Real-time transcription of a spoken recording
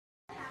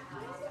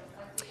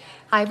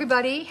Hi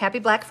everybody, happy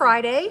Black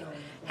Friday.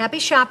 Happy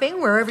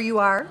shopping wherever you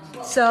are.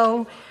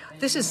 So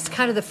this is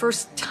kind of the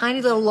first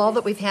tiny little lull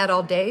that we've had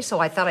all day, so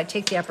I thought I'd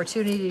take the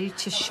opportunity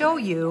to show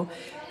you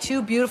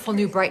two beautiful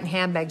new Brighton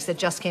handbags that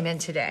just came in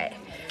today.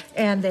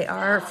 And they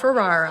are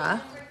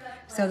Ferrara.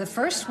 So the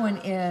first one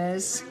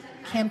is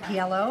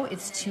Campiello,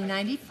 it's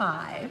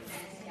 $2.95.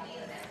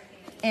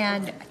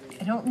 And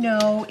I don't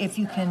know if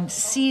you can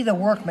see the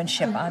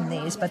workmanship on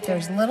these, but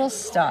there's little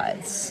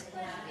studs.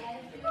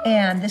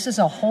 And this is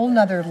a whole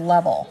nother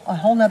level, a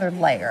whole nother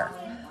layer.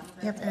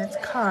 Yep, and it's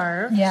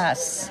carved.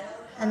 Yes.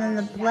 And then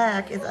the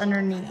black is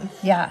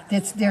underneath. Yeah,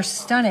 they're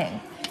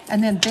stunning.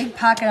 And then big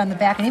pocket on the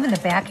back, and even the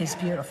back is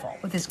beautiful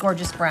with this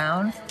gorgeous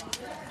brown.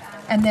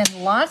 And then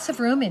lots of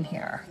room in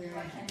here.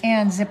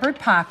 And zippered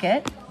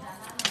pocket.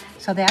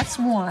 So that's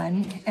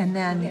one. And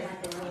then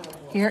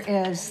here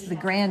is the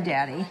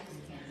granddaddy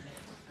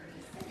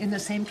in the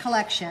same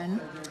collection.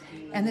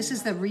 And this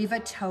is the Riva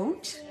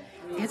tote.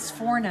 It's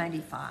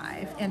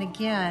 $4.95, and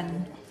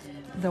again,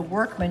 the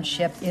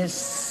workmanship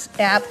is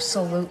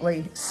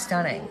absolutely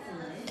stunning.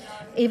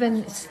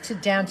 Even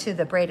down to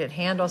the braided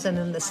handles and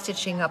then the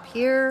stitching up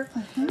here.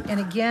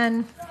 And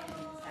again,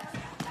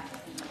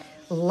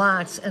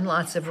 lots and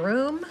lots of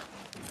room.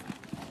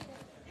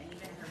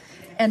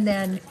 And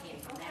then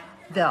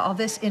all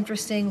this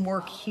interesting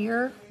work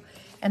here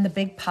and the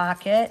big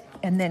pocket,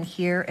 and then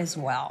here as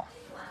well.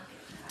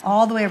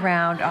 All the way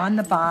around on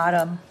the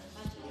bottom.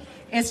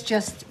 It's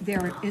just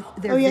they're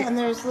oh yeah, and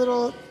there's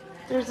little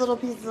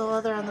pieces of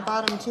leather on the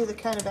bottom too that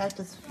kind of act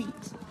as feet.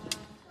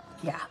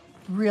 Yeah,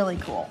 really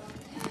cool.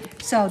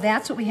 So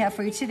that's what we have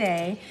for you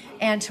today.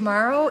 And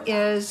tomorrow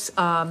is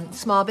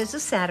Small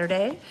Business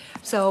Saturday.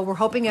 So we're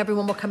hoping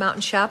everyone will come out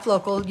and shop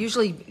local.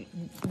 Usually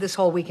this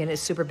whole weekend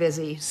is super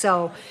busy.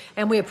 So,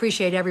 and we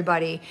appreciate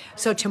everybody.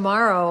 So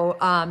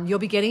tomorrow, you'll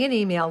be getting an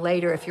email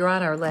later if you're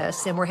on our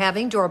list. And we're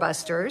having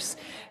doorbusters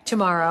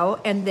tomorrow.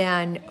 And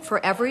then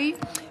for every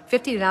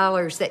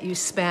 $50 that you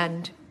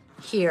spend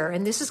here,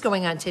 and this is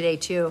going on today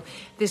too,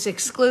 this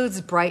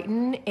excludes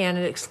Brighton and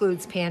it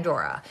excludes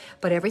Pandora,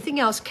 but everything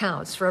else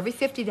counts. For every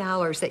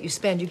 $50 that you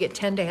spend, you get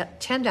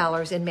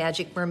 $10 in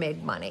Magic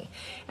Mermaid money,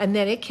 and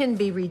then it can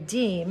be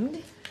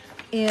redeemed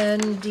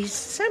in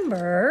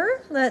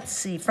December, let's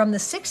see, from the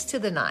 6th to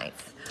the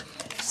 9th.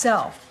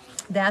 So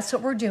that's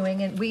what we're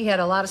doing, and we had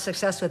a lot of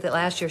success with it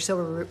last year,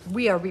 so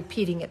we are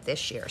repeating it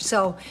this year.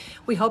 So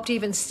we hope to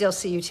even still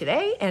see you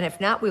today, and if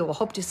not, we will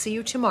hope to see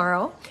you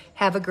tomorrow.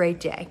 Have a great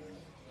day.